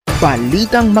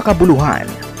Balitang makabuluhan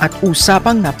at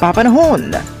usapang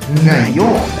napapanahon.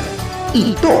 Ngayon,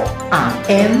 ito ang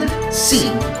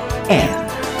NCN.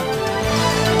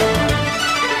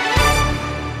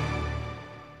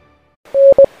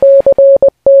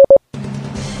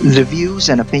 The views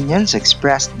and opinions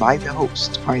expressed by the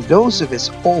host are those of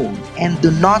his own and do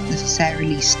not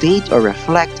necessarily state or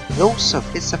reflect those of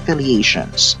his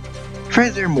affiliations.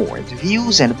 Furthermore, the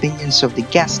views and opinions of the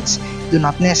guests do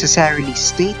not necessarily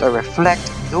state or reflect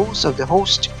those of the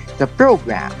host, the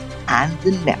program, and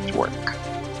the network.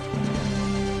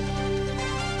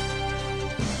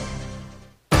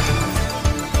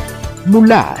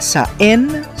 Mula sa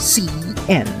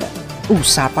NCN,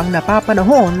 usapang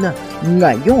napapanahon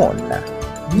ngayon.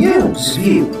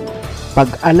 Newsview.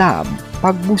 Pag-alam,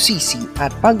 pagbusisi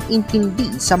at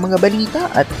pag-intindi sa mga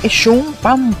balita at isyung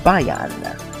pambayan.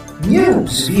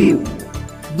 Newsview.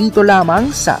 Dito lamang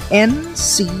sa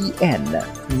NCN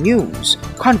News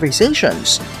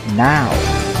Conversations Now.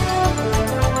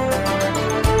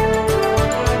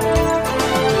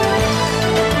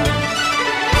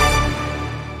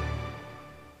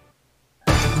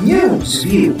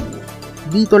 Newsview.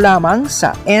 Dito lamang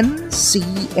sa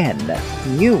NCN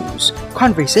News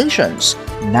Conversations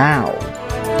Now.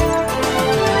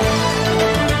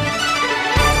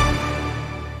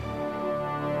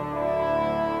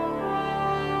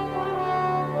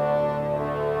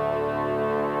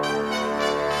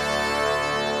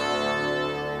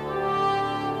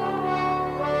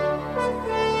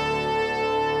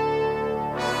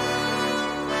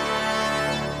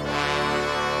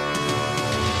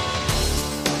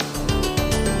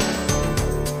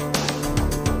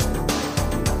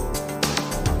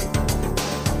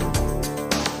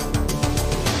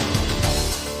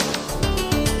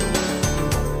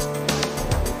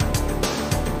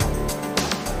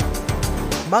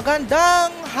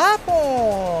 Magandang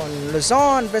hapon,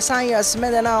 Luzon, Visayas,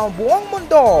 Mindanao, buong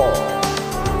mundo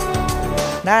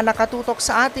na nakatutok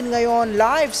sa atin ngayon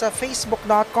live sa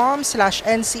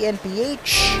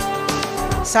facebook.com/ncnph,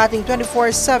 sa ating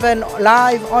 24/7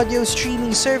 live audio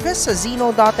streaming service sa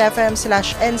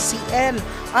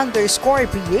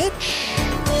zeno.fm/ncn_ph,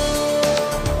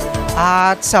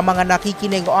 at sa mga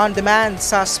nakikinig on demand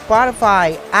sa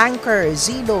Spotify, Anchor,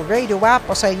 Zeno Radio app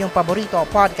o sa inyong paborito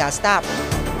podcast app.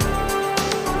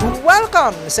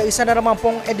 Welcome sa isa na naman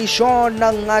pong edisyon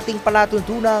ng ating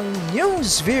palatuntunang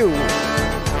Newsview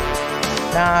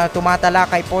na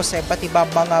tumatalakay po sa iba't ibang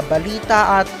mga balita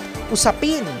at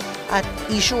usapin at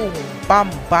isyung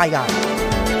pambayan.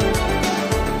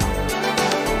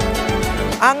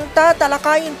 Ang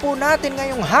tatalakayin po natin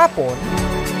ngayong hapon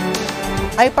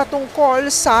ay patungkol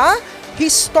sa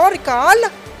historical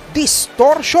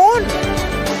distortion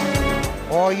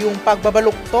o yung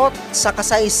pagbabaluktot sa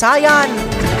kasaysayan.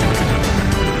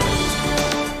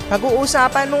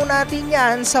 Pag-uusapan nun natin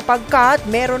yan sapagkat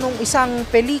meron nung isang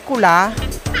pelikula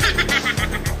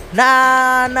na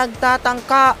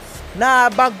nagtatangka na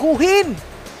baguhin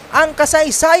ang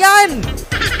kasaysayan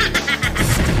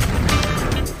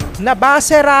na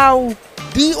base raw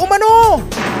di umano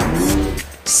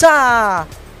sa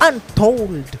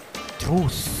untold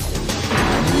truth.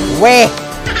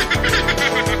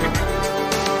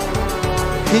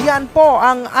 Yan po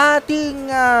ang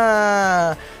ating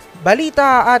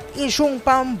balita at isyung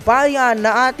pambayan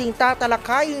na ating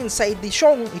tatalakayin sa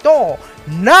edisyong ito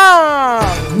ng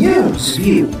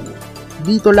Newsview.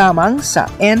 Dito lamang sa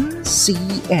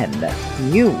NCN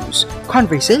News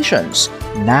Conversations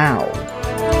Now.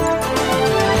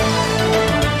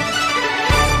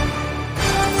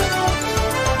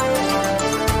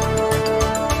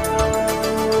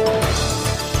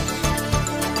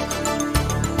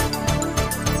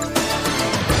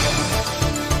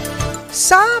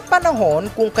 Sa panahon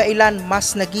kung kailan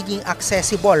mas nagiging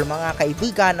accessible, mga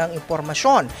kaibigan, ang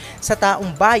impormasyon sa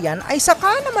taong bayan, ay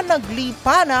saka naman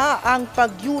naglipa na ang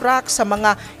pagyurak sa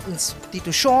mga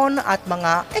institusyon at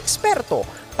mga eksperto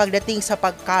pagdating sa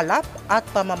pagkalap at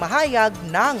pamamahayag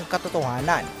ng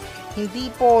katotohanan.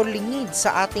 Hindi po lingid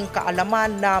sa ating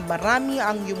kaalaman na marami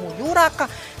ang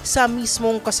yumuyurak sa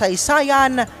mismong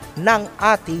kasaysayan ng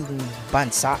ating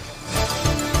bansa.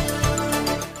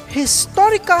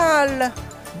 Historical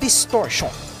distortion.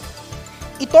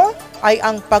 Ito ay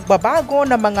ang pagbabago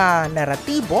ng mga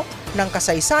naratibo ng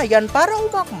kasaysayan para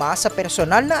umakma sa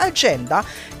personal na agenda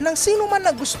ng sino man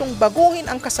na gustong baguhin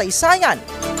ang kasaysayan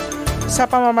sa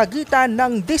pamamagitan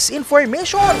ng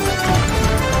disinformation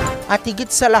at higit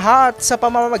sa lahat sa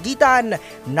pamamagitan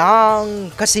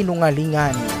ng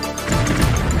kasinungalingan.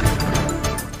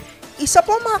 Isa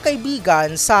po mga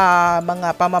kaibigan sa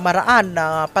mga pamamaraan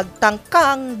na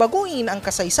pagtangkang baguhin ang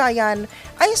kasaysayan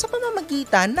ay sa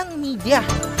pamamagitan ng media.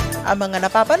 Ang mga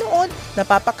napapanood,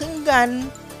 napapakinggan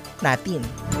natin.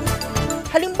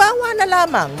 Halimbawa na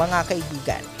lamang mga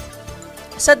kaibigan,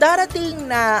 sa darating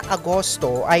na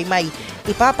Agosto ay may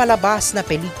ipapalabas na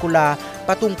pelikula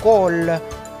patungkol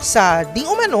sa di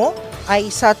umano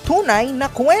ay sa tunay na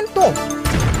kwento.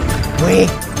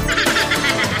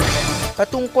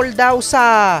 Patungkol daw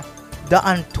sa The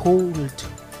Untold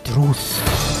Truth.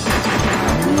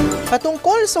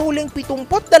 Patungkol sa huling 72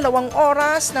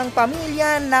 oras ng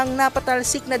pamilya ng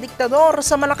napatalsik na diktador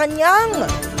sa Malacanang.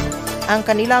 Ang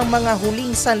kanilang mga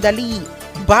huling sandali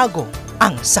bago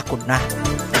ang sakuna.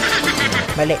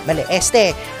 Mali.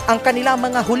 Ang kanilang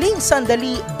mga huling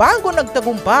sandali bago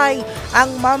nagtagumpay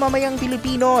ang mamamayang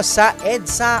Pilipino sa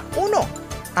EDSA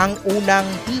 1, ang unang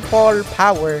People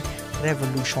Power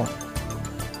Revolution.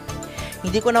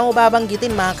 Hindi ko na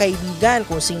babanggitin mga kaibigan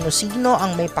kung sino-sino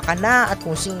ang may pakana at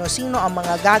kung sino-sino ang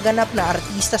mga gaganap na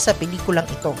artista sa pelikulang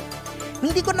ito.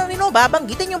 Hindi ko na rin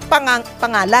babanggitin yung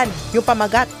pangalan, yung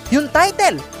pamagat, yung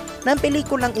title ng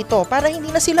pelikulang ito para hindi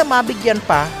na sila mabigyan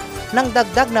pa ng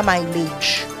dagdag na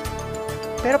mileage.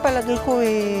 Pero palagay ko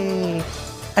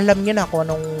alam nyo na kung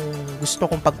anong gusto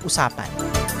kong pag-usapan.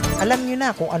 Alam nyo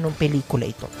na kung anong pelikula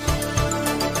ito.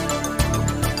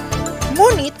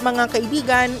 Ngunit mga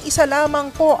kaibigan, isa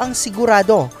lamang po ang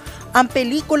sigurado. Ang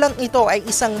pelikulang ito ay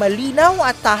isang malinaw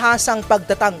at tahasang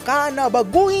pagtatangka na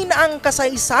baguhin ang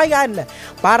kasaysayan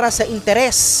para sa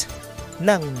interes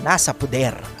ng nasa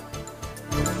puder.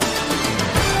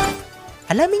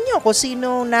 Alamin niyo kung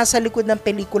sino nasa likod ng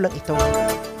pelikulang ito.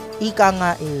 Ika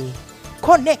nga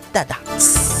connect the dots.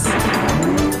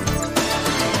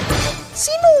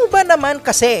 Sino ba naman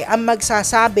kasi ang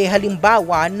magsasabi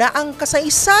halimbawa na ang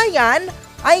kasaysayan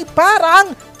ay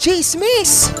parang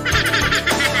chismis?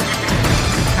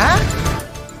 Ha?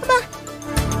 Aba?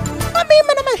 May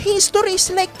naman history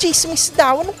is like chismis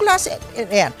daw. Anong klase?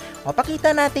 Ayan. O,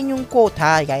 pakita natin yung quote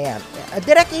ha. Ayan.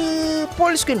 Direct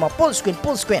full screen mo. Full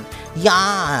screen.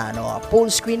 Yan. O, full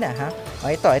screen na ha.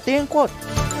 O, ito yung quote.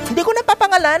 Hindi ko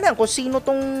napapangalanan kung sino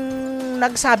tong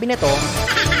nagsabi nito.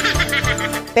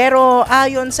 Pero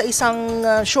ayon sa isang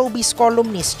showbiz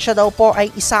columnist, siya daw po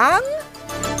ay isang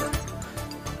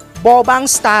bobang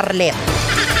starlet.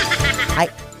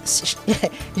 Ay,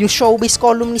 yung showbiz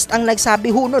columnist ang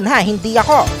nagsabi ho nun ha, hindi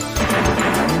ako.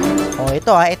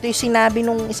 Ito yung sinabi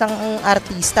nung isang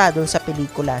artista doon sa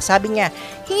pelikula. Sabi niya,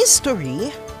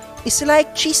 history is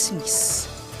like chismis.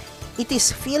 It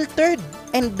is filtered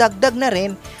and dagdag na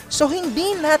rin, so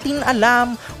hindi natin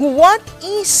alam what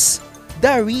is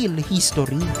the real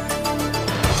history.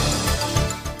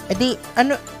 Edi,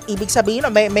 ibig sabihin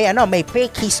may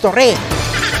fake history.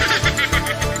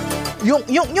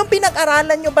 Yung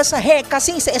pinag-aralan nyo ba sa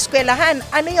kasi sa eskwelahan,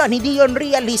 yon? Hindi yon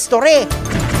real history.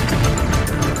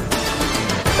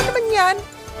 Ano naman yan?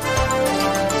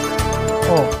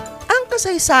 Ang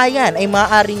kasaysayan ay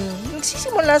maaaring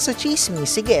nagsisimula sa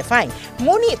chismis. Sige, fine.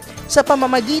 Ngunit, sa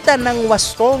pamamagitan ng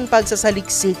wastong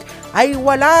pagsasaliksik, ay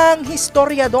walang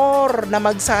historiador na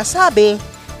magsasabi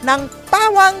ng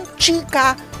pawang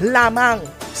chika lamang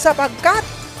sapagkat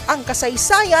ang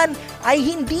kasaysayan ay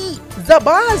hindi the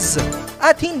buzz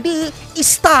at hindi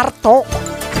star talk.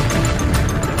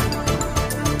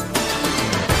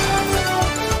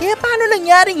 Kaya paano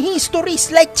nangyaring histories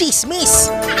like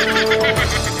chismis?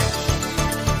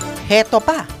 Heto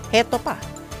pa.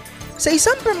 Sa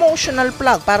isang promotional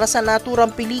plug para sa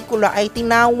naturang pelikula ay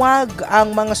tinawag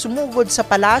ang mga sumugod sa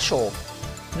palasyo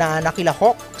na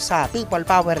nakilahok sa People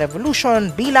Power Revolution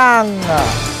bilang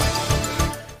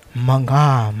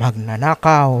mga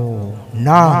magnanakaw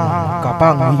ng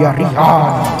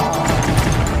kapangyarihan.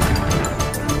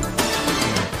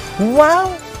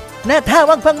 Wow!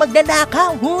 Natawag pang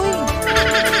magnanakaw, huy!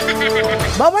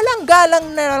 Mawalang galang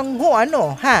na lang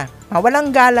Mawalang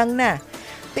galang na.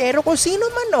 Pero kung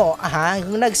sino man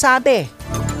yung nagsabi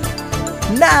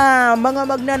na mga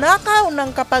magnanakaw ng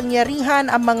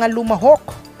kapangyarihan ang mga lumahok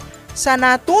sa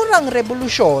naturang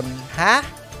revolusyon,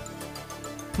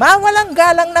 mawalang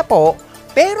galang na po,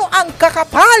 pero ang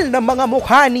kakapal ng mga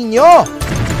mukha ninyo.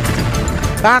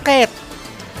 Bakit?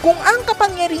 Kung ang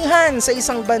kapangyarihan sa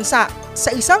isang bansa,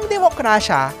 sa isang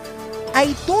demokrasya,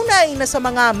 ay tunay na sa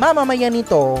mga mamamayan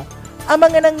nito, ang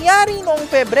mga nangyari noong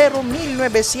Pebrero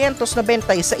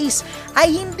 1996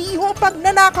 ay hindi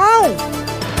pagnanakaw,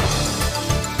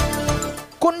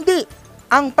 kundi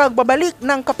ang pagbabalik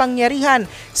ng kapangyarihan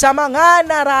sa mga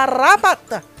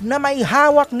nararapat na may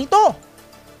hawak nito,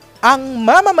 ang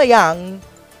mamamayang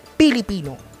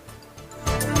Pilipino.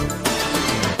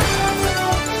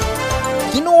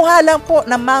 Kinuha lang po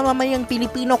ng mamamayang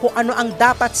Pilipino kung ano ang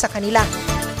dapat sa kanila.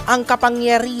 Ang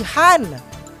kapangyarihan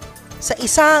sa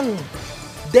isang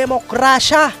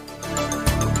demokrasya.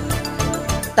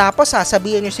 Tapos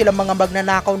sasabihin nyo sila mga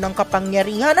magnanakaw ng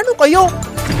kapangyarihan. Ano kayo?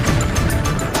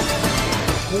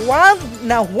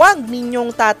 Huwag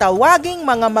ninyong tatawaging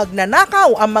mga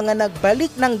magnanakaw ang mga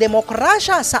nagbalik ng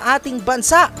demokrasya sa ating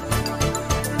bansa.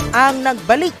 Ang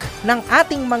nagbalik ng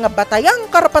ating mga batayang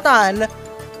karapatan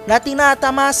na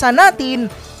tinatamasa natin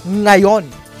ngayon.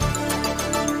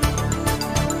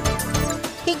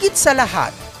 Higit sa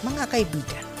lahat, mga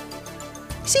kaibigan,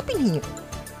 isipin niyo.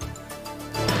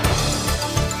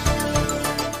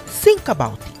 Think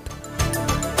about it.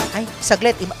 Ay,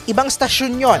 saglit, ibang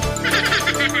stasyon yon.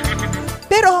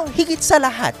 Pero higit sa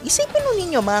lahat, isipin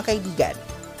ninyo mga kaibigan,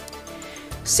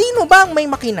 sino bang may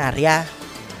makinarya?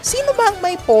 Sino bang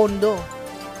may pondo?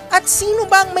 At sino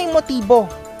bang may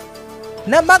motibo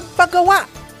na magpagawa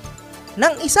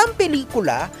ng isang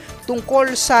pelikula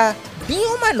tungkol sa di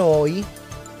umano'y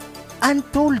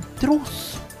untold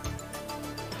truth?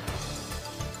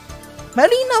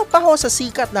 Malinaw pa ho sa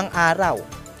sikat ng araw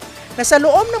na sa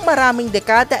loob ng maraming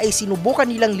dekada ay sinubukan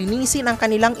nilang linisin ang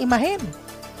kanilang imahen.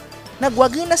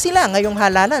 Nagwagi na sila ngayong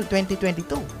halalan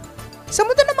 2022. Sa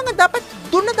mundo ng mga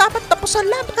doon na dapat tapos ang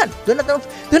laban. Doon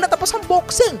na tapos ang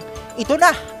boxing. Ito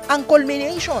na ang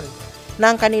culmination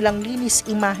ng kanilang linis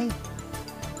imahe.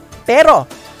 Pero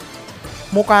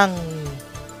mukhang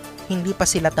hindi pa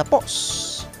sila tapos.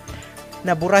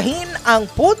 Naburahin ang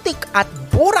putik at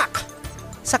burak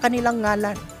sa kanilang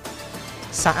ngalan.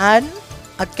 Saan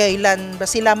at kailan ba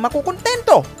sila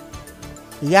makukontento?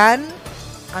 Yan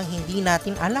ang hindi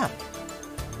natin alam.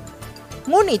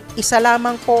 Ngunit isa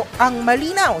lamang po ang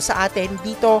malinaw sa atin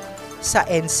dito sa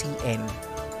NCN.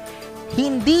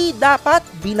 Hindi dapat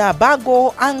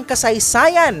binabago ang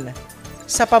kasaysayan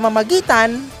sa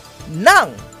pamamagitan ng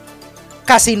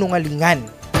kasinungalingan.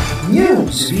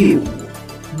 News View.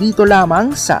 Dito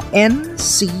lamang sa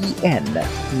NCN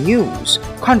News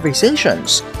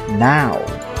Conversations Now.